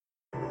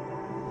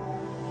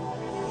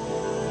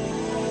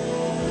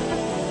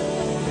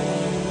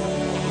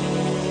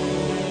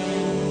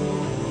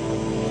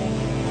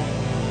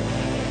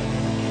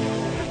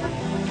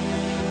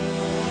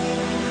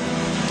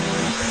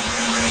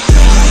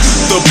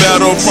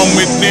battle from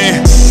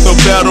within. The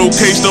battle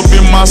caged up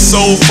in my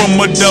soul from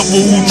a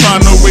devil who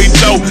tryna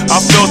rage out. I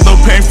felt the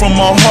pain from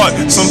my heart.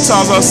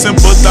 Sometimes I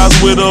sympathize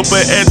with her,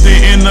 but at the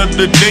end of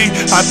the day,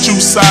 I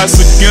choose sides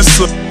against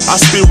her. I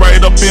spit right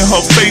up in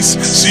her face.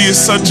 She is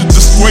such a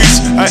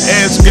disgrace. I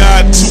ask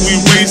God to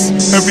erase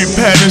every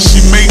pattern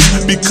she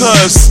makes,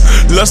 because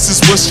lust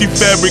is what she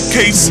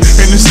fabricates,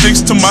 and it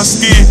sticks to my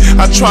skin.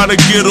 I try to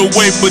get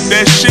away, but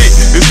that shit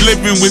is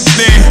living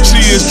within. She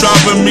is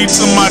driving me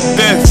to my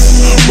death,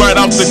 right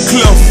off the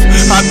cliff.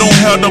 I don't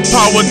have the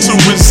power to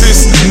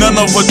resist none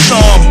of her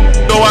charm.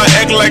 Though I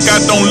act like I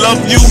don't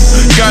love you,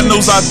 God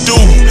knows I do.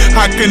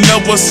 I can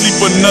never sleep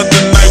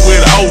another night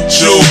without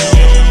you.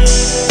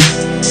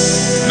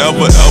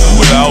 Never ever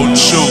without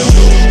you.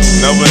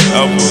 Never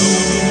ever.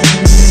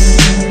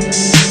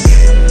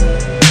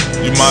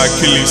 You my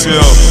Achilles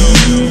heel,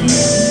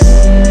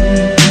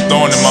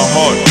 thorn in my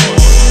heart.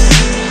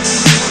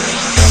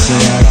 Say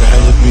I'd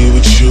rather be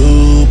with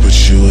you, but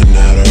you are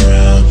not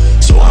around.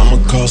 So I'ma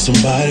call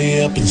somebody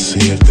up and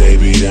see if they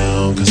be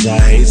down. Cause I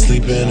hate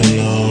sleeping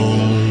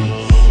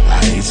alone.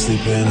 I hate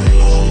sleeping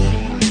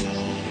alone.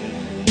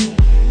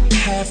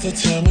 Half the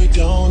time we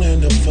don't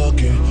end up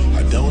fucking.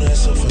 I don't